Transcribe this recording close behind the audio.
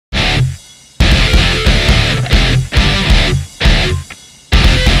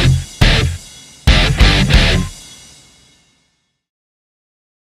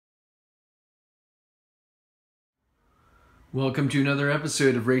Welcome to another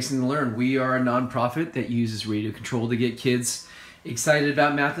episode of Racing to Learn. We are a nonprofit that uses radio control to get kids excited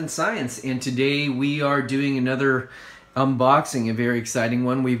about math and science. And today we are doing another unboxing, a very exciting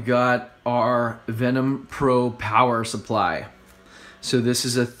one. We've got our Venom Pro power supply. So this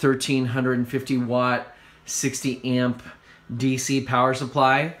is a 1350 watt, 60 amp DC power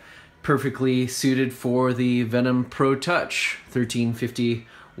supply, perfectly suited for the Venom Pro Touch 1350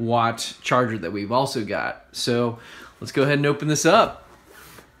 watt charger that we've also got. So let's go ahead and open this up.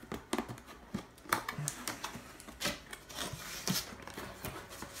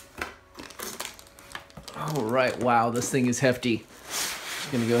 All right, wow, this thing is hefty.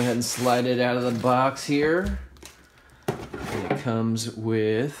 I'm gonna go ahead and slide it out of the box here. And it comes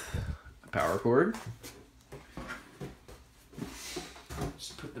with a power cord.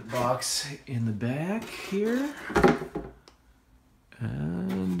 Just put the box in the back here.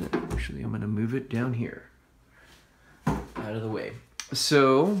 And actually, I'm gonna move it down here, out of the way.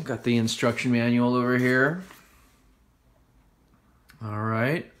 So, got the instruction manual over here. All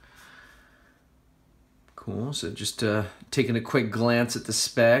right. Cool, so just taking a quick glance at the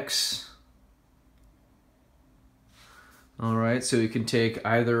specs. All right, so you can take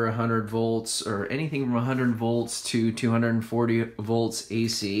either 100 volts or anything from 100 volts to 240 volts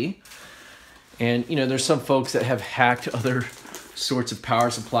AC. And, you know, there's some folks that have hacked other sorts of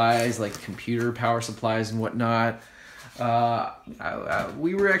power supplies, like computer power supplies and whatnot.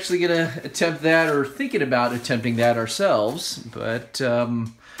 We were actually going to attempt that, or thinking about attempting that ourselves, but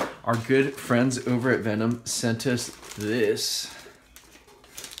our good friends over at Venom sent us this.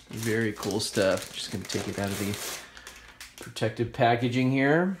 Very cool stuff. Just going to take it out of the protective packaging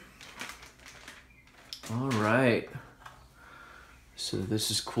here. All right. So this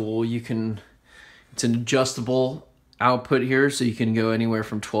is cool. It's an adjustable output here, so you can go anywhere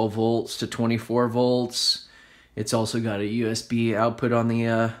from 12 volts to 24 volts. It's also got a USB output on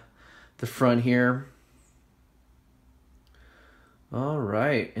the front here. All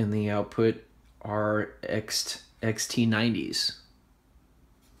right, and the output are XT90s.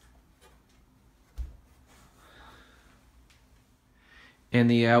 And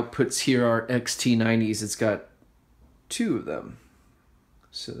the outputs here are XT90s. It's got two of them.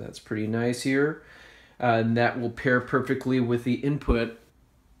 So that's pretty nice here. And that will pair perfectly with the input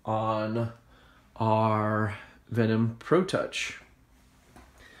on our Venom Pro Touch.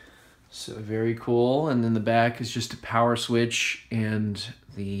 So very cool. And then the back is just a power switch and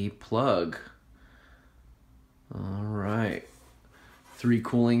the plug. All right. 3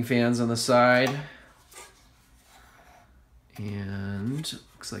 cooling fans on the side. And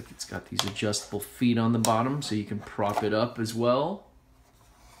looks like it's got these adjustable feet on the bottom, so you can prop it up as well.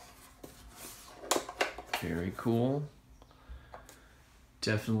 Very cool.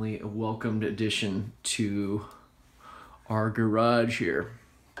 Definitely a welcomed addition to our garage here.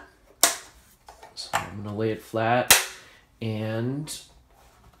 So I'm gonna lay it flat and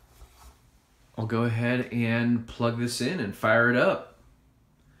I'll go ahead and plug this in and fire it up.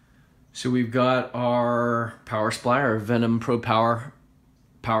 So we've got our power supply, our Venom Pro power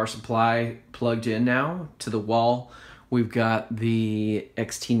supply plugged in now to the wall. We've got the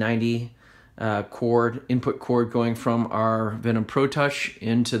XT90 input cord going from our Venom Pro Touch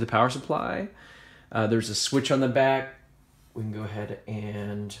into the power supply. There's a switch on the back. We can go ahead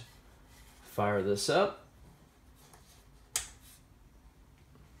and fire this up.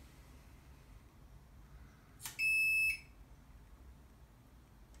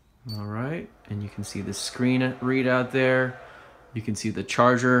 All right, and you can see the screen readout there. You can see the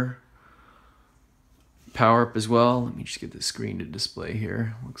charger power up as well. Let me just get the screen to display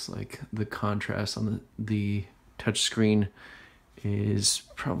here. Looks like the contrast on the touch screen is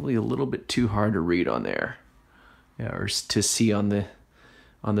probably a little bit too hard to read on there, yeah, or to see on the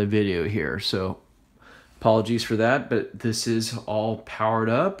video here. So apologies for that, but this is all powered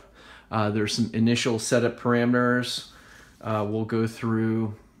up. There's some initial setup parameters. We'll go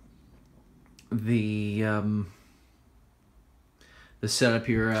through the setup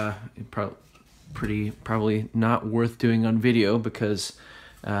here. Probably not worth doing on video because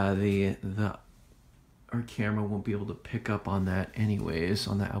our camera won't be able to pick up on that anyways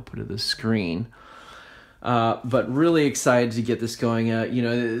on the output of the screen. But really excited to get this going. You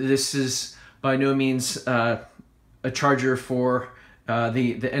know, this is by no means a charger for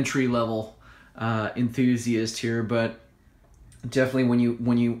the entry level enthusiast here, but definitely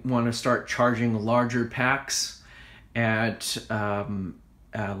when you want to start charging larger packs at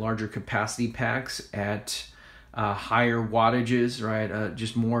larger capacity packs at higher wattages, right?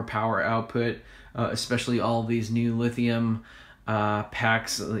 Just more power output, especially all these new lithium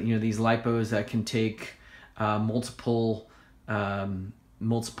packs. You know, these lipos that can take multiple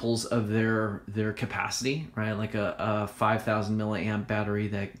multiples of their capacity, right? Like a 5,000 milliamp battery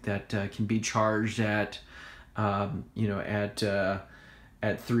that can be charged at you know, at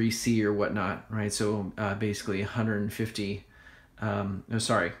 3C or whatnot, right? So basically 150, no,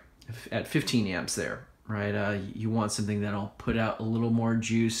 sorry, at 15 amps there, right? You want something that'll put out a little more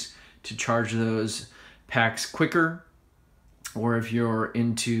juice to charge those packs quicker, or if you're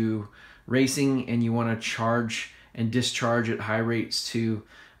into racing and you want to charge and discharge at high rates to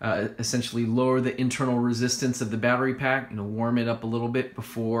essentially lower the internal resistance of the battery pack, you know, warm it up a little bit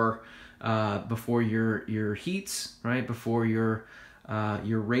before your heats, right? Before your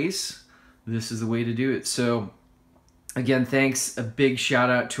race, this is the way to do it. So again, thanks. A big shout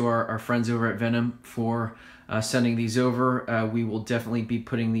out to our friends over at Venom for sending these over. We will definitely be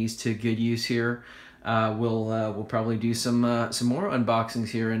putting these to good use here. We'll probably do some more unboxings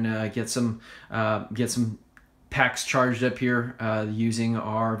here and get some packs charged up here using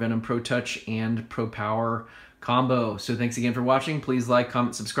our Venom Pro Touch and Pro Power combo. So thanks again for watching. Please like,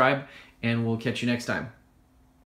 comment, subscribe, and we'll catch you next time.